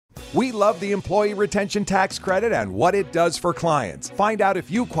We love the Employee Retention Tax Credit and what it does for clients. Find out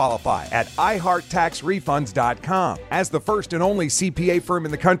if you qualify at iHeartTaxRefunds.com. As the first and only CPA firm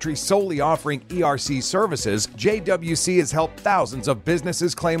in the country solely offering ERC services, JWC has helped thousands of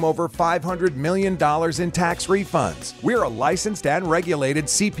businesses claim over $500 million in tax refunds. We're a licensed and regulated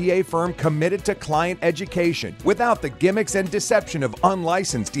CPA firm committed to client education without the gimmicks and deception of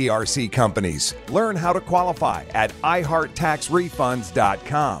unlicensed ERC companies. Learn how to qualify at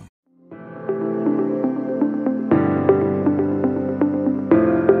iHeartTaxRefunds.com.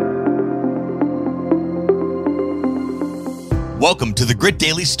 Welcome to the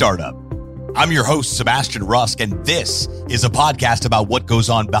GritDaily Startup. I'm your host, Sebastian Rusk, and this is a podcast about what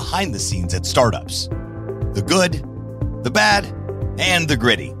goes on behind the scenes at startups. The good, the bad, and the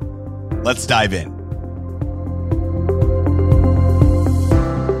gritty. Let's dive in.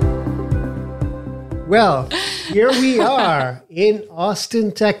 Well, here we are in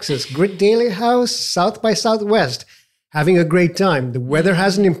Austin, Texas, GritDaily House, South by Southwest, having a great time. The weather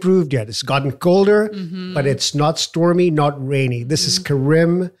hasn't improved yet. It's gotten colder, but it's not stormy, not rainy. This is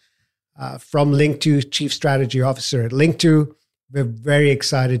Karim from Linqto, Chief Strategy Officer at Linqto. We're very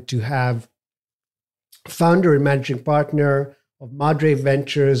excited to have founder and managing partner of Madre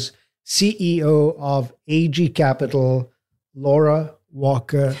Ventures, CEO of AG Capital, Laura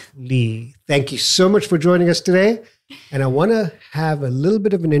Walker-Lee. Thank you so much for joining us today. And I want to have a little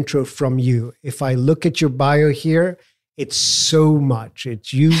bit of an intro from you. If I look at your bio here, it's so much.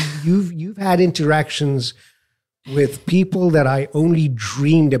 It's you've had interactions with people that I only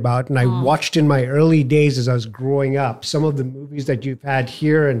dreamed about, and I watched in my early days as I was growing up. Some of the movies that you've had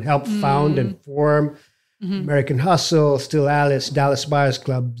here and helped found and form: American Hustle, Still Alice, Dallas Buyers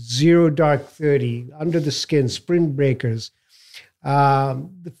Club, Zero Dark 30, Under the Skin, Spring Breakers.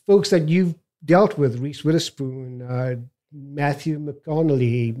 The folks that you've dealt with: Reese Witherspoon, Matthew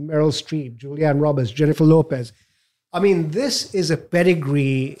McConaughey, Meryl Streep, Julianne Roberts, Jennifer Lopez. I mean, this is a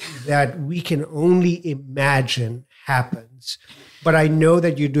pedigree that we can only imagine happens. But I know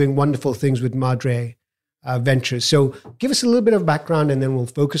that you're doing wonderful things with Madre Ventures. So give us a little bit of background, and then we'll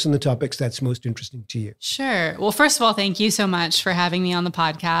focus on the topics that's most interesting to you. Sure. Well, first of all, thank you so much for having me on the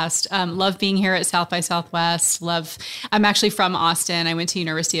podcast. Love being here at South by Southwest. I'm actually from Austin. I went to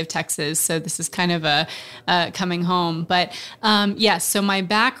University of Texas, so this is kind of a coming home. But yes, so my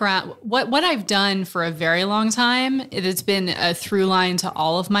background, what I've done for a very long time, it's been a through line to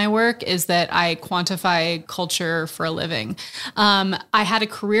all of my work, is that I quantify culture for a living. I had a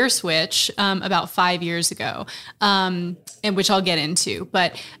career switch about 5 years ago, and which I'll get into.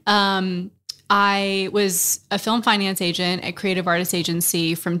 But I was a film finance agent at Creative Artists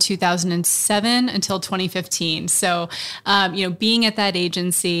Agency from 2007 until 2015. So, being at that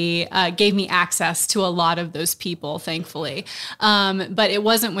agency gave me access to a lot of those people, thankfully. But it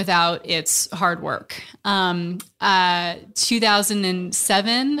wasn't without its hard work.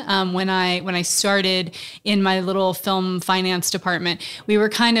 2007, when I started in my little film finance department, we were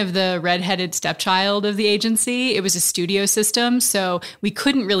kind of the redheaded stepchild of the agency. It was a studio system, so we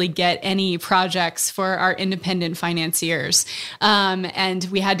couldn't really get any projects for our independent financiers, and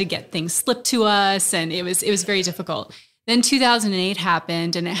we had to get things slipped to us, and it was very difficult. Then 2008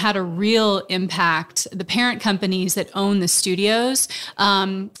 happened, and it had a real impact. The parent companies that own the studios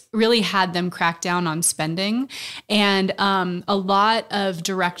really had them crack down on spending. And a lot of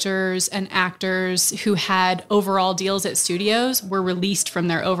directors and actors who had overall deals at studios were released from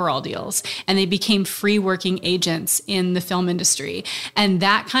their overall deals, and they became free working agents in the film industry. And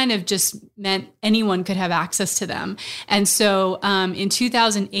that kind of just meant anyone could have access to them. And so in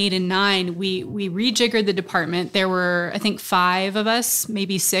 2008 and 2009, we rejiggered the department. There were, I think, 5 of us,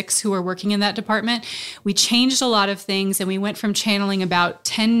 maybe 6, who were working in that department. We changed a lot of things, and we went from channeling about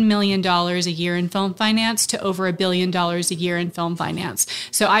 $10 million a year in film finance to over $1 billion a year in film finance.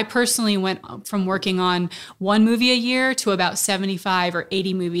 So I personally went from working on 1 movie a year to about 75 or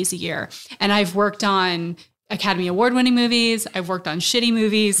 80 movies a year. And I've worked on Academy Award-winning movies. I've worked on shitty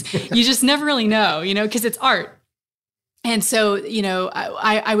movies. You just never really know, because it's art. And so,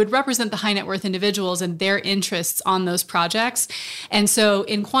 I would represent the high net worth individuals and their interests on those projects. And so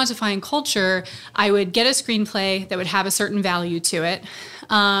in quantifying culture, I would get a screenplay that would have a certain value to it.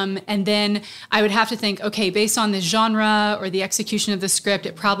 And then I would have to think, okay, based on the genre or the execution of the script,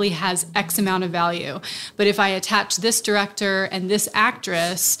 it probably has X amount of value. But if I attach this director and this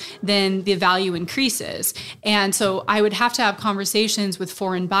actress, then the value increases. And so I would have to have conversations with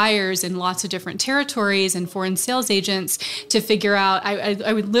foreign buyers in lots of different territories and foreign sales agents to figure out,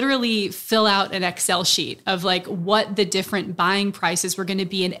 I would literally fill out an Excel sheet of like what the different buying prices were going to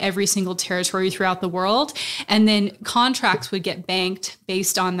be in every single territory throughout the world. And then contracts would get banked based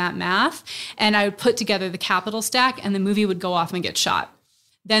based on that math. And I would put together the capital stack, and the movie would go off and get shot.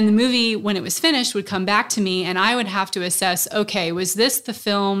 Then the movie, when it was finished, would come back to me, and I would have to assess, okay, was this the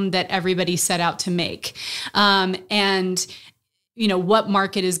film that everybody set out to make? And what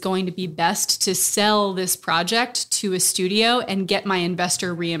market is going to be best to sell this project to a studio and get my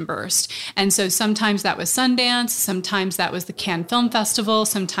investor reimbursed? And so sometimes that was Sundance, sometimes that was the Cannes Film Festival,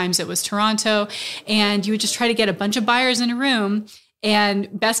 sometimes it was Toronto, and you would just try to get a bunch of buyers in a room. And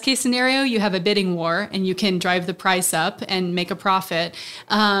best case scenario, you have a bidding war and you can drive the price up and make a profit.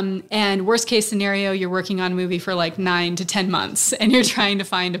 And worst case scenario, you're working on a movie for like 9 to 10 months and you're trying to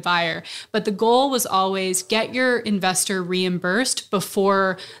find a buyer. But the goal was always get your investor reimbursed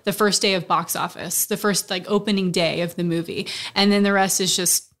before the first day of box office, the first like opening day of the movie. And then the rest is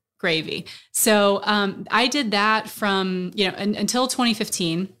just gravy. So I did that from, until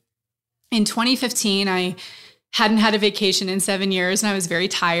 2015. In 2015, I hadn't had a vacation in 7 years and I was very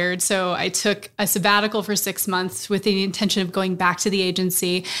tired. So I took a sabbatical for 6 months with the intention of going back to the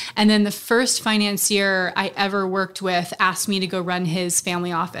agency. And then the first financier I ever worked with asked me to go run his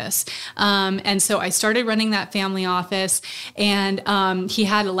family office. And so I started running that family office, and he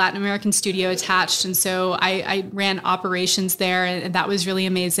had a Latin American studio attached. And so I ran operations there, and that was really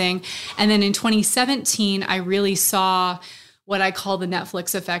amazing. And then in 2017, I really saw what I call the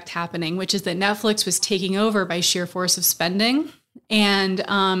Netflix effect happening, which is that Netflix was taking over by sheer force of spending. And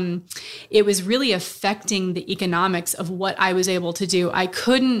it was really affecting the economics of what I was able to do. I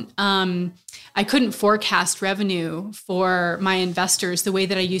couldn't forecast revenue for my investors the way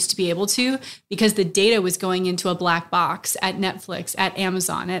that I used to be able to, because the data was going into a black box at Netflix, at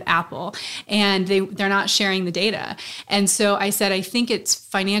Amazon, at Apple, and they're not sharing the data. And so I said, I think it's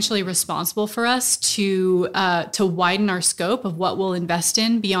financially responsible for us to widen our scope of what we'll invest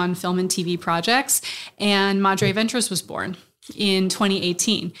in beyond film and TV projects. And Madre Ventures was born in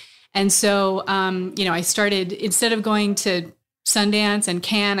 2018. And so, I started, instead of going to Sundance and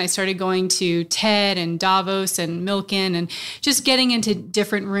Cannes, I started going to TED and Davos and Milken and just getting into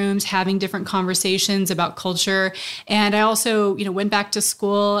different rooms, having different conversations about culture. And I also, went back to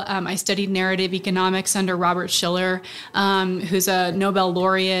school. I studied narrative economics under Robert Shiller, who's a Nobel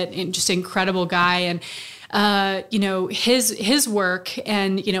laureate and just an incredible guy. And his work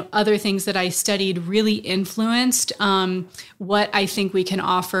and, other things that I studied really influenced what I think we can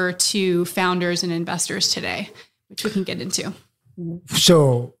offer to founders and investors today, which we can get into.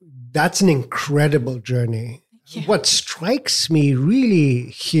 So that's an incredible journey. Yeah. What strikes me really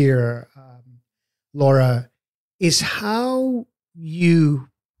here, Laura, is how you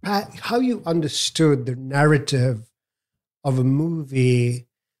understood the narrative of a movie.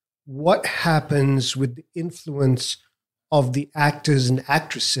 What happens with the influence of the actors and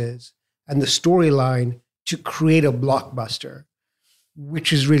actresses and the storyline to create a blockbuster,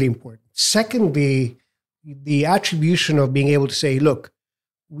 which is really important. Secondly, the attribution of being able to say, look,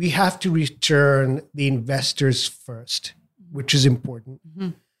 we have to return the investors first, which is important. Mm-hmm.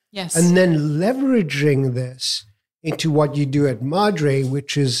 Yes. And then leveraging this into what you do at Madre,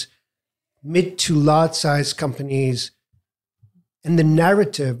 which is mid to large size companies, and the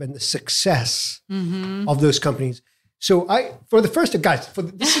narrative and the success of those companies. So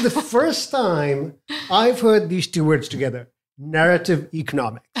this is the first time I've heard these two words together, narrative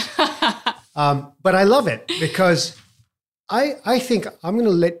economics. But I love it because I think I'm going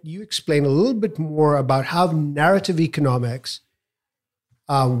to let you explain a little bit more about how narrative economics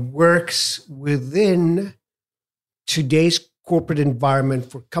works within today's corporate environment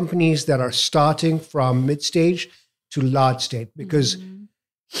for companies that are starting from mid-stage to large stage. Because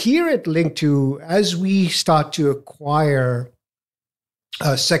here at Linqto, as we start to acquire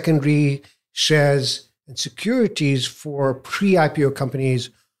secondary shares and securities for pre-IPO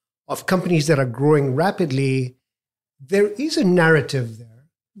companies of companies that are growing rapidly, there is a narrative there.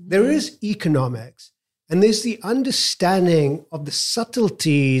 There is economics. And there's the understanding of the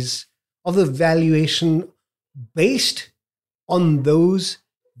subtleties of the valuation based on those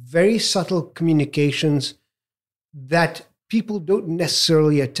very subtle communications that people don't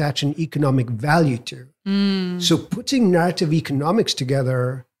necessarily attach an economic value to. So putting narrative economics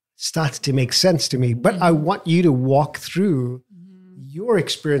together starts to make sense to me. But I want you to walk through your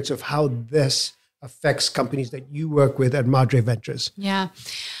experience of how this affects companies that you work with at Madre Ventures. Yeah.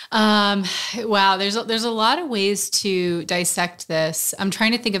 Wow. There's a lot of ways to dissect this. I'm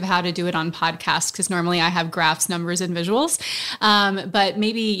trying to think of how to do it on podcasts because normally I have graphs, numbers, and visuals. But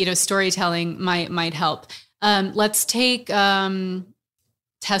maybe, storytelling might help. Let's take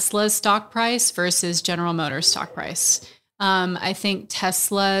Tesla's stock price versus General Motors stock price. I think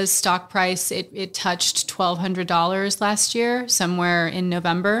Tesla's stock price, it touched $1,200 last year, somewhere in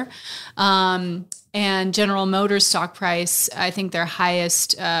November. And General Motors stock price, I think their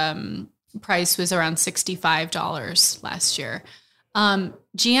highest price was around $65 last year.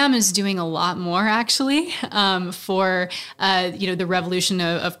 GM is doing a lot more actually for the revolution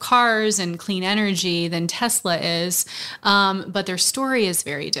of cars and clean energy than Tesla is, but their story is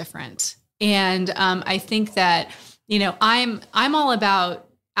very different. And I think that I'm all about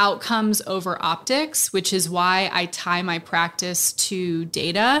outcomes over optics, which is why I tie my practice to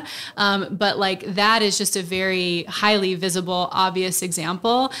data. But that is just a very highly visible, obvious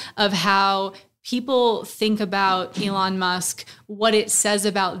example of how people think about Elon Musk, what it says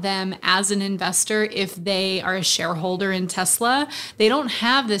about them as an investor if they are a shareholder in Tesla. They don't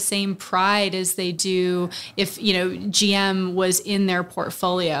have the same pride as they do if, GM was in their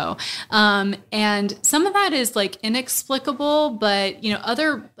portfolio. And some of that is inexplicable, but,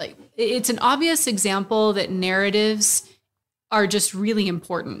 it's an obvious example that narratives are just really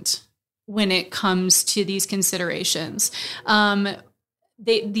important when it comes to these considerations. I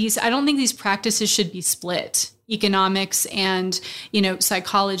don't think these practices should be split, economics and,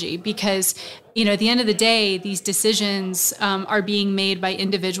 psychology, because, at the end of the day, these decisions are being made by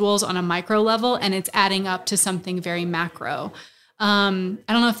individuals on a micro level, and it's adding up to something very macro. I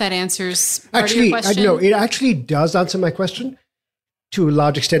don't know if that answers part of your question. No, it actually does answer my question to a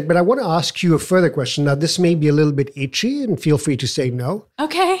large extent, but I want to ask you a further question. Now, this may be a little bit itchy, and feel free to say no.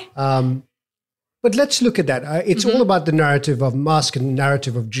 Okay. But let's look at that. It's all about the narrative of Musk and the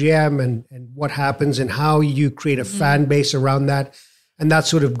narrative of GM and what happens and how you create a fan base around that. And that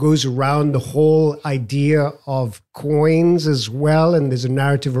sort of goes around the whole idea of coins as well. And there's a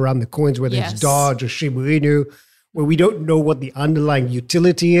narrative around the coins, whether it's Dodge or Shiba Inu, where we don't know what the underlying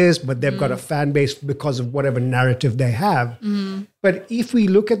utility is, but they've got a fan base because of whatever narrative they have. But if we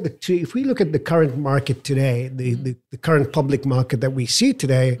look at the current market today, the current public market that we see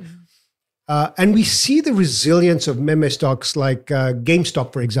today, and we see the resilience of meme stocks like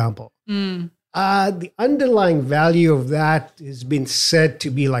GameStop, for example. The underlying value of that has been said to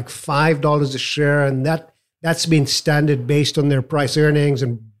be like $5 a share, and that's been standard based on their price earnings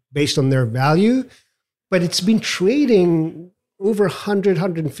and based on their value. But it's been trading over $100,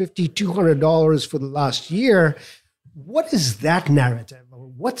 $150, $200 for the last year. What is that narrative?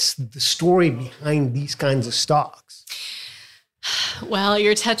 What's the story behind these kinds of stocks? Well,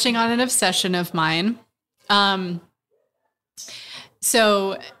 you're touching on an obsession of mine.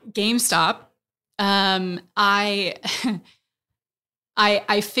 So GameStop, I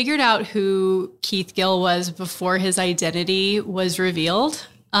figured out who Keith Gill was before his identity was revealed.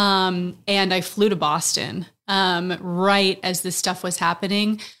 And I flew to Boston right as this stuff was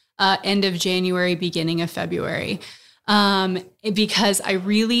happening, end of January, beginning of February, because I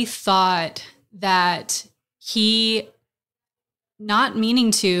really thought that he, not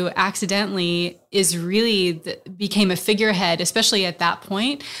meaning to accidentally, became a figurehead, especially at that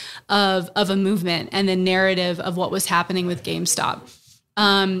point, of a movement and the narrative of what was happening with GameStop.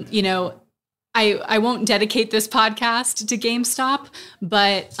 I won't dedicate this podcast to GameStop,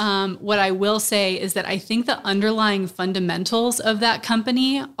 but what I will say is that I think the underlying fundamentals of that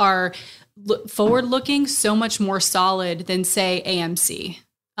company are forward-looking, so much more solid than, say, AMC.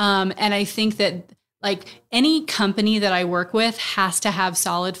 And I think that any company that I work with has to have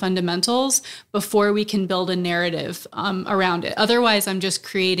solid fundamentals before we can build a narrative around it. Otherwise, I'm just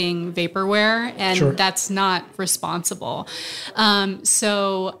creating vaporware, and that's not responsible.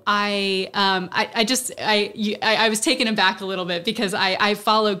 So I was taken aback a little bit because I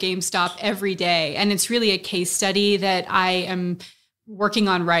follow GameStop every day, and it's really a case study that I am working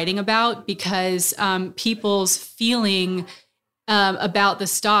on writing about, because people's feeling about the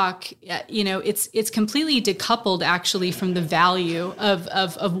stock, it's completely decoupled actually from the value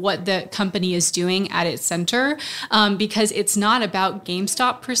of what the company is doing at its center, because it's not about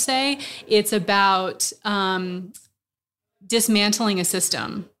GameStop per se. It's about dismantling a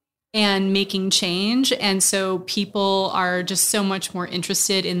system and making change. And so people are just so much more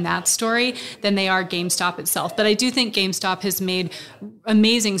interested in that story than they are GameStop itself. But I do think GameStop has made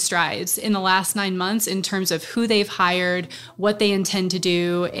amazing strides in the last 9 months in terms of who they've hired, what they intend to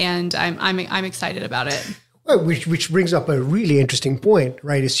do, and I'm excited about it. Well, which brings up a really interesting point,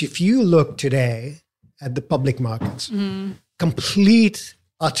 right? Is if you look today at the public markets, complete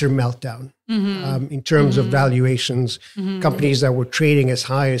utter meltdown in terms of valuations. Companies that were trading as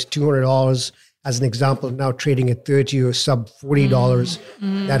high as $200, as an example, now trading at $30 or sub $40.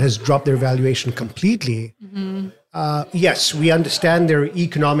 That has dropped their valuation completely. Yes, we understand their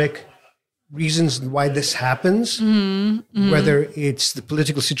economic reasons why this happens, whether it's the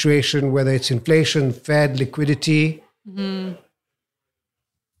political situation, whether it's inflation, Fed, liquidity.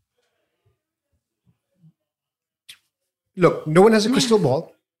 Look, no one has a crystal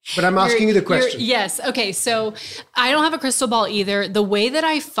ball, but I'm asking you the question. Yes. Okay. So I don't have a crystal ball either. The way that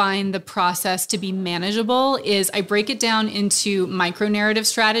I find the process to be manageable is I break it down into micro narrative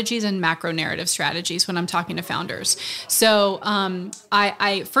strategies and macro narrative strategies when I'm talking to founders. So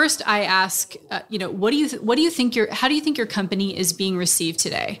I first ask, how do you think your company is being received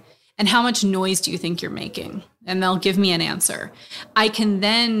today? And how much noise do you think you're making? And they'll give me an answer. I can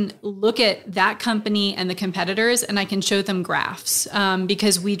then look at that company and the competitors, and I can show them graphs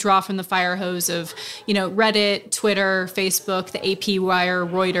because we draw from the fire hose of, Reddit, Twitter, Facebook, the AP Wire,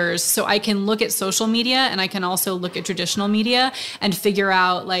 Reuters. So I can look at social media, and I can also look at traditional media and figure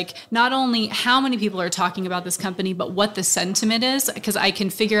out not only how many people are talking about this company, but what the sentiment is, because I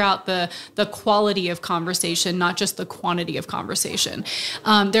can figure out the quality of conversation, not just the quantity of conversation.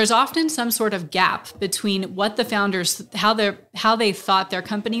 There's often some sort of gap between what the founders, how they thought their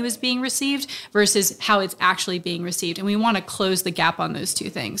company was being received versus how it's actually being received. And we want to close the gap on those two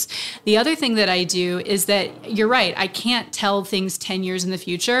things. The other thing that I do is that you're right, I can't tell things 10 years in the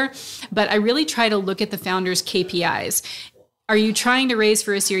future, but I really try to look at the founders' KPIs. Are you trying to raise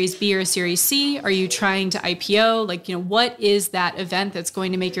for a Series B or a Series C? Are you trying to IPO? What is that event that's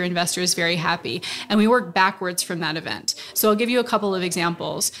going to make your investors very happy? And we work backwards from that event. So I'll give you a couple of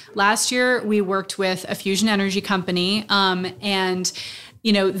examples. Last year, we worked with a fusion energy company, and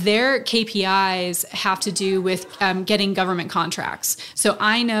their KPIs have to do with getting government contracts. So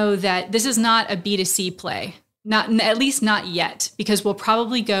I know that this is not a B2C play. At least not yet, because we'll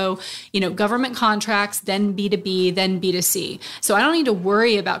probably go, government contracts, then B2B, then B2C. So I don't need to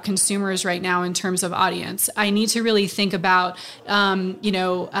worry about consumers right now in terms of audience. I need to really think about,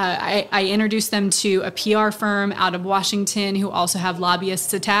 I introduced them to a PR firm out of Washington who also have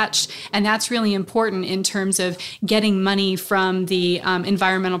lobbyists attached. And that's really important in terms of getting money from the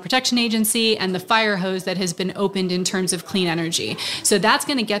Environmental Protection Agency and the fire hose that has been opened in terms of clean energy. So that's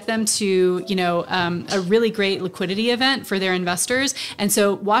going to get them to, a really great liquidity event for their investors. And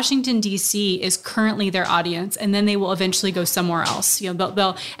so Washington, D.C. is currently their audience, and then they will eventually go somewhere else.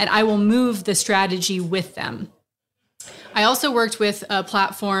 And I will move the strategy with them. I also worked with a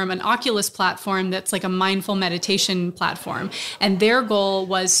platform, an Oculus platform that's like a mindful meditation platform. And their goal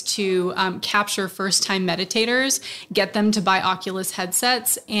was to capture first-time meditators, get them to buy Oculus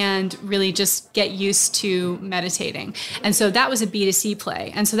headsets, and really just get used to meditating. And so that was a B2C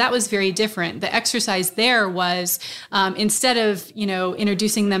play. And so that was very different. The exercise there was instead of,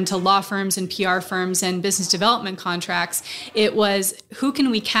 introducing them to law firms and PR firms and business development contracts, it was who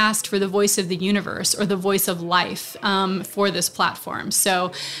can we cast for the voice of the universe or the voice of life for this platform.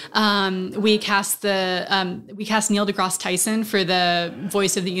 So we cast Neil deGrasse Tyson for the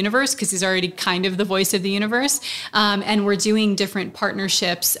voice of the universe because he's already kind of the voice of the universe. And we're doing different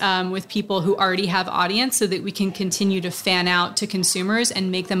partnerships with people who already have audience so that we can continue to fan out to consumers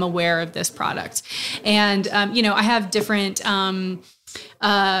and make them aware of this product. And, I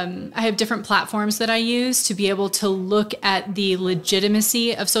have different platforms that I use to be able to look at the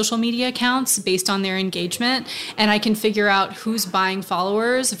legitimacy of social media accounts based on their engagement. And I can figure out who's buying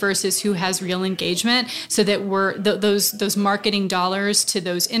followers versus who has real engagement so that those marketing dollars to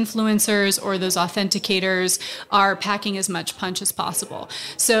those influencers or those authenticators are packing as much punch as possible.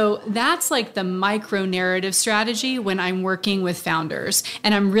 So that's like the micro narrative strategy when I'm working with founders.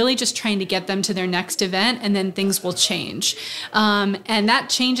 And I'm really just trying to get them to their next event, and then things will change. And that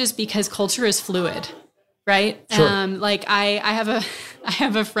changes because culture is fluid, right? Sure. I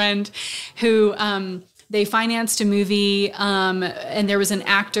have a friend who they financed a movie, and there was an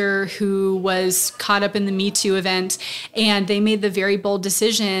actor who was caught up in the Me Too event, and they made the very bold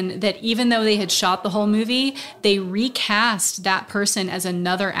decision that even though they had shot the whole movie, they recast that person as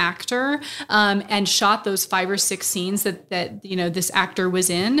another actor and shot those 5 or 6 scenes that this actor was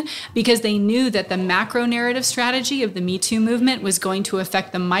in, because they knew that the macro narrative strategy of the Me Too movement was going to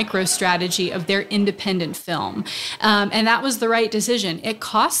affect the micro strategy of their independent film, and that was the right decision. It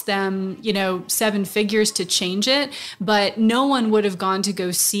cost them, 7 figures to change it, but no one would have gone to go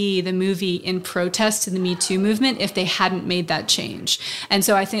see the movie in protest to the Me Too movement if they hadn't made that change. And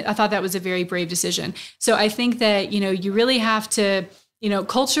so I thought that was a very brave decision. So I think that, you really have to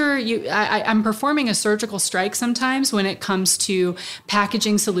culture, I'm performing a surgical strike sometimes when it comes to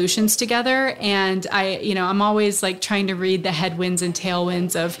packaging solutions together. And I'm always like trying to read the headwinds and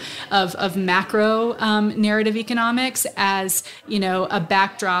tailwinds of macro narrative economics as, a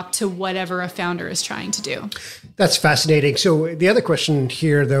backdrop to whatever a founder is trying to do. That's fascinating. So the other question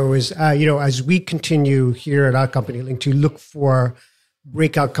here, though, is, as we continue here at our company, Linqto, to look for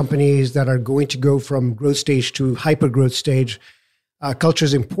breakout companies that are going to go from growth stage to hyper growth stage, culture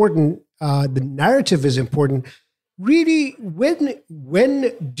is important. The narrative is important. Really,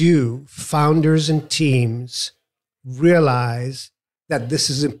 when do founders and teams realize that this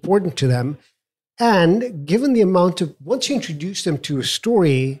is important to them? And given the amount of, once you introduce them to a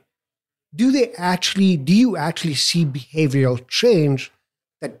story, do you actually see behavioral change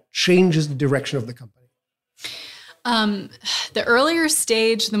that changes the direction of the company? The earlier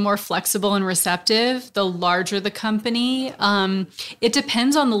stage, the more flexible and receptive, the larger the company. It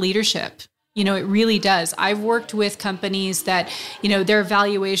depends on the leadership. It really does. I've worked with companies that, their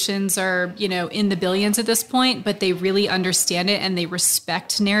valuations are, in the billions at this point, but they really understand it and they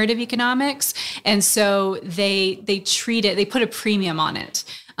respect narrative economics. And so they treat it, they put a premium on it.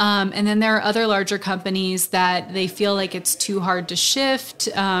 And then there are other larger companies that they feel like it's too hard to shift,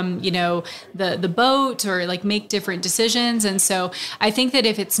 the boat or like make different decisions. And so I think that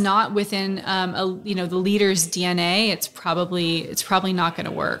if it's not within, the leader's DNA, it's probably not going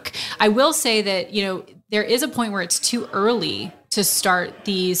to work. I will say that, there is a point where it's too early to start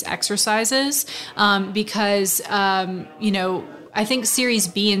these exercises because, I think Series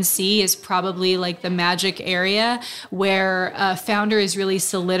B and C is probably like the magic area where a founder is really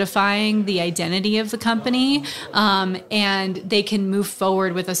solidifying the identity of the company and they can move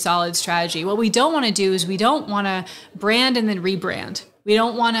forward with a solid strategy. What we don't want to do is we don't want to brand and then rebrand. We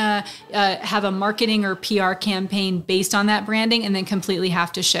don't want to have a marketing or PR campaign based on that branding and then completely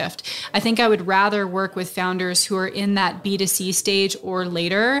have to shift. I think I would rather work with founders who are in that B2C stage or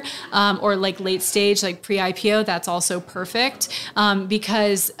later, or like late stage, like pre-IPO. That's also perfect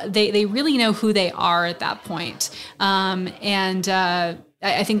because they really know who they are at that point. I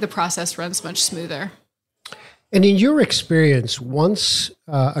think the process runs much smoother. And in your experience, once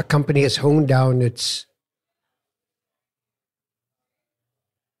a company has honed down its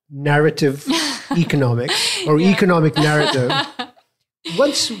narrative economics or economic narrative,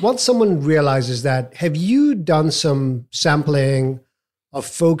 once someone realizes that, have you done some sampling of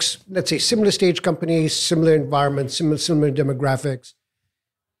folks, let's say similar stage companies, similar environments, similar demographics?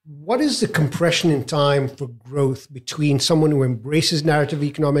 What is the compression in time for growth between someone who embraces narrative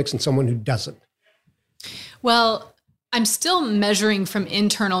economics and someone who doesn't? Well, I'm still measuring from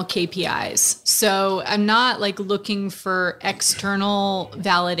internal KPIs. So I'm not like looking for external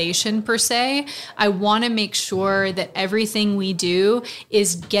validation per se. I want to make sure that everything we do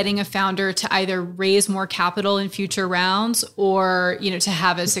is getting a founder to either raise more capital in future rounds or, to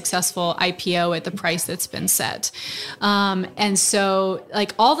have a successful IPO at the price that's been set. And so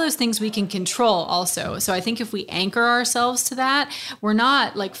like all those things we can control also. So I think if we anchor ourselves to that, we're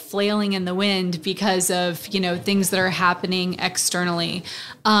not like flailing in the wind because of, things that are happening externally.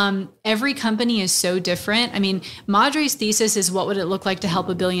 Every company is so different. I mean, Madre's thesis is what would it look like to help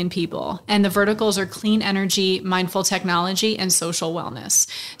 1 billion people? And the verticals are clean energy, mindful technology, and social wellness.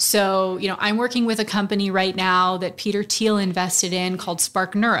 So, I'm working with a company right now that Peter Thiel invested in called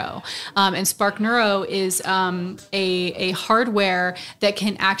Spark Neuro. And Spark Neuro is a hardware that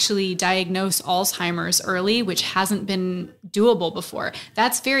can actually diagnose Alzheimer's early, which hasn't been doable before.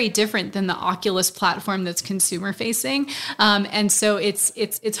 That's very different than the Oculus platform that's consumer facing. And so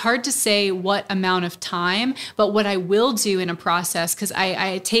it's hard to say what amount of time, but what I will do in a process, because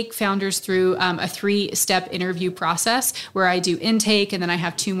I take founders through a 3-step interview process where I do intake and then I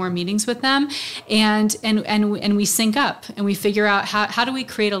have 2 more meetings with them, and we sync up and we figure out how do we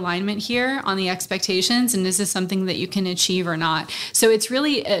create alignment here on the expectations, and is this something that you can achieve or not? So it's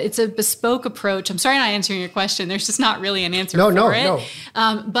really it's a bespoke approach. I'm sorry not answering your question. There's just not really an answer for it.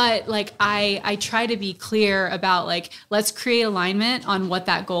 But like I try to be clear about like, let's create alignment on what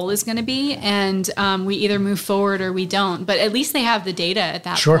that goal is going to be. And we either move forward or we don't, but at least they have the data at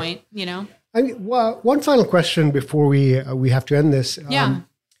that point, I mean, well, one final question before we have to end this.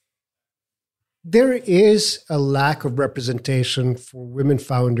 There is a lack of representation for women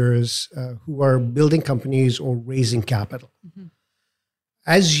founders who are building companies or raising capital. Mm-hmm.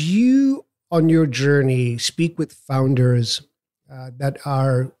 As you, on your journey, speak with founders that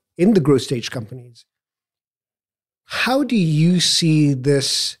are in the growth stage companies, how do you see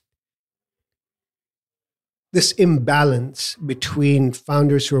this imbalance between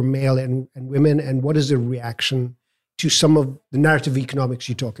founders who are male and women, and what is the reaction to some of the narrative economics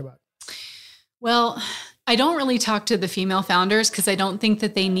you talk about? Well, I don't really talk to the female founders because I don't think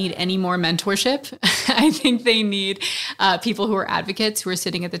that they need any more mentorship. I think they need people who are advocates, who are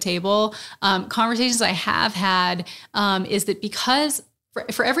sitting at the table. Conversations I have had is that because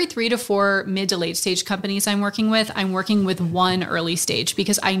for every 3 to 4 mid to late stage companies I'm working with one early stage,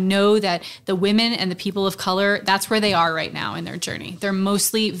 because I know that the women and the people of color, that's where they are right now in their journey. They're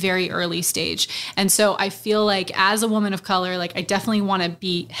mostly very early stage. And so I feel like as a woman of color, like I definitely want to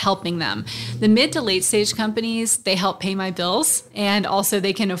be helping them. The mid to late stage companies, they help pay my bills, and also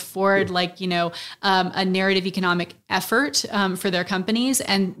they can afford a narrative economic effort for their companies.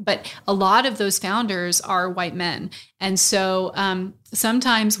 But a lot of those founders are white men. And so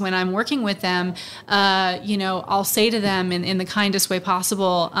sometimes when I'm working with them, I'll say to them in the kindest way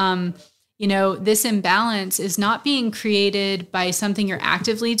possible, this imbalance is not being created by something you're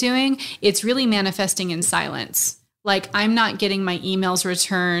actively doing. It's really manifesting in silence. Like I'm not getting my emails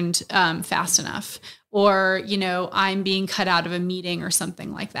returned fast enough, or, I'm being cut out of a meeting or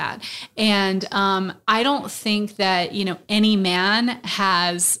something like that. And I don't think that, any man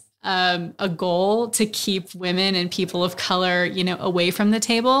has a goal to keep women and people of color, away from the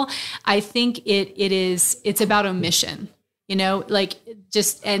table. I think it's about omission,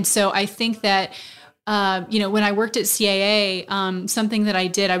 and so I think that, when I worked at CAA, something that I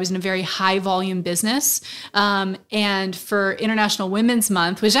did, I was in a very high volume business. And for International Women's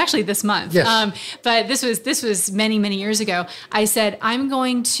Month, which is actually this month, yes. But this was many, many years ago, I said, I'm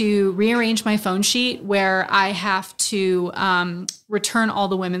going to rearrange my phone sheet where I have to return all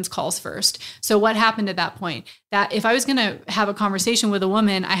the women's calls first. So what happened at that point? That if I was going to have a conversation with a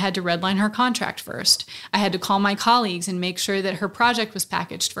woman, I had to redline her contract first. I had to call my colleagues and make sure that her project was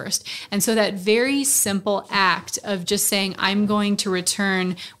packaged first. And so that very simple act of just saying, I'm going to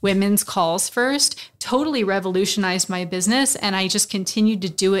return women's calls first, totally revolutionized my business. And I just continued to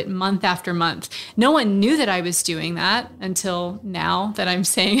do it month after month. No one knew that I was doing that until now that I'm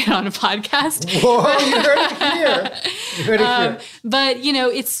saying it on a podcast. Whoa, you heard it here. You heard it here. But,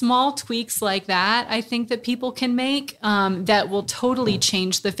 it's small tweaks like that, I think, that people can make that will totally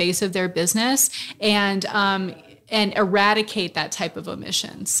change the face of their business and eradicate that type of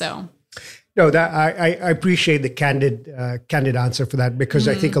omission. So. No, that I appreciate the candid answer for that, because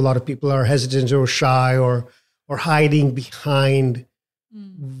I think a lot of people are hesitant or shy or hiding behind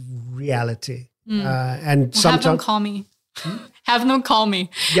reality. And sometimes have them call me. Have them call me.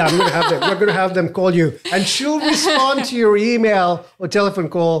 Yeah, I'm going to have them. We're going to have them call you, and she'll respond to your email or telephone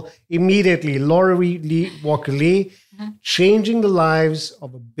call immediately. Laura Walker-Lee, changing the lives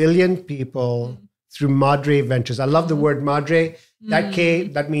of 1 billion people through Madre Ventures. I love the word Madre. That K,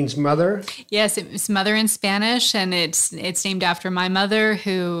 that means mother. Yes, it's mother in Spanish, and it's named after my mother,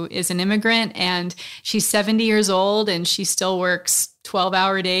 who is an immigrant, and she's 70 years old, and she still works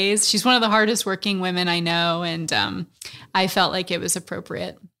 12-hour days. She's one of the hardest working women I know, and I felt like it was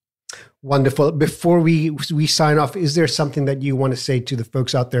appropriate. Wonderful. Before we sign off, is there something that you want to say to the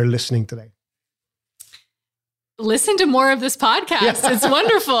folks out there listening today? Listen to more of this podcast. It's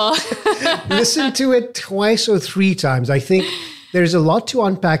wonderful. Listen to it twice or 3 times. I think there's a lot to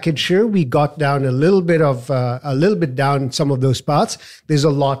unpack it. Sure, we got down a little bit down some of those spots. There's a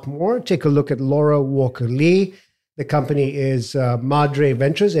lot more. Take a look at Laura Walker-Lee. The company is Madre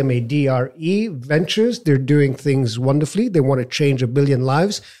Ventures, MADRE Ventures. They're doing things wonderfully. They want to change 1 billion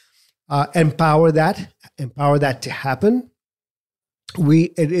lives. Empower that to happen.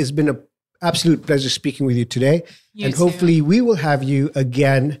 It has been an absolute pleasure speaking with you today. And hopefully we will have you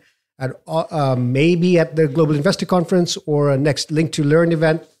again at maybe at the Global Investor Conference or a next Linqto Learn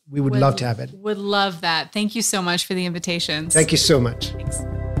event. We would love to have it. Would love that. Thank you so much for the invitations. Thank you so much. Thanks.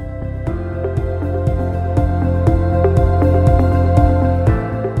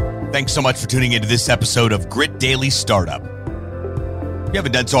 Thanks so much for tuning into this episode of Grit Daily Startup. If you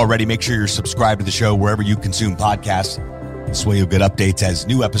haven't done so already, make sure you're subscribed to the show wherever you consume podcasts. This way you'll get updates as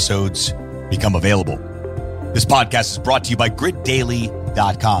new episodes become available. This podcast is brought to you by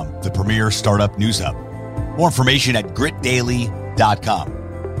GritDaily.com, the premier startup news hub. More information at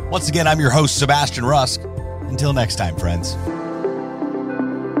GritDaily.com. Once again, I'm your host, Sebastian Rusk. Until next time, friends.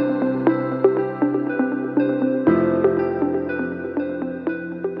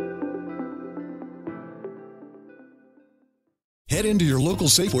 Head into your local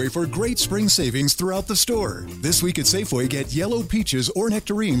Safeway for great spring savings throughout the store. This week at Safeway, get yellow peaches or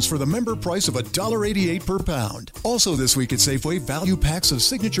nectarines for the member price of $1.88 per pound. Also this week at Safeway, value packs of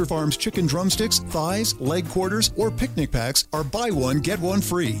Signature Farms chicken drumsticks, thighs, leg quarters, or picnic packs are buy one, get one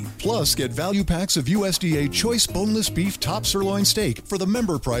free. Plus, get value packs of USDA choice boneless beef top sirloin steak for the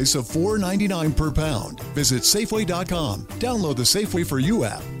member price of $4.99 per pound. Visit Safeway.com, download the Safeway for You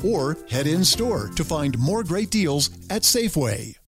app, or head in store to find more great deals at Safeway.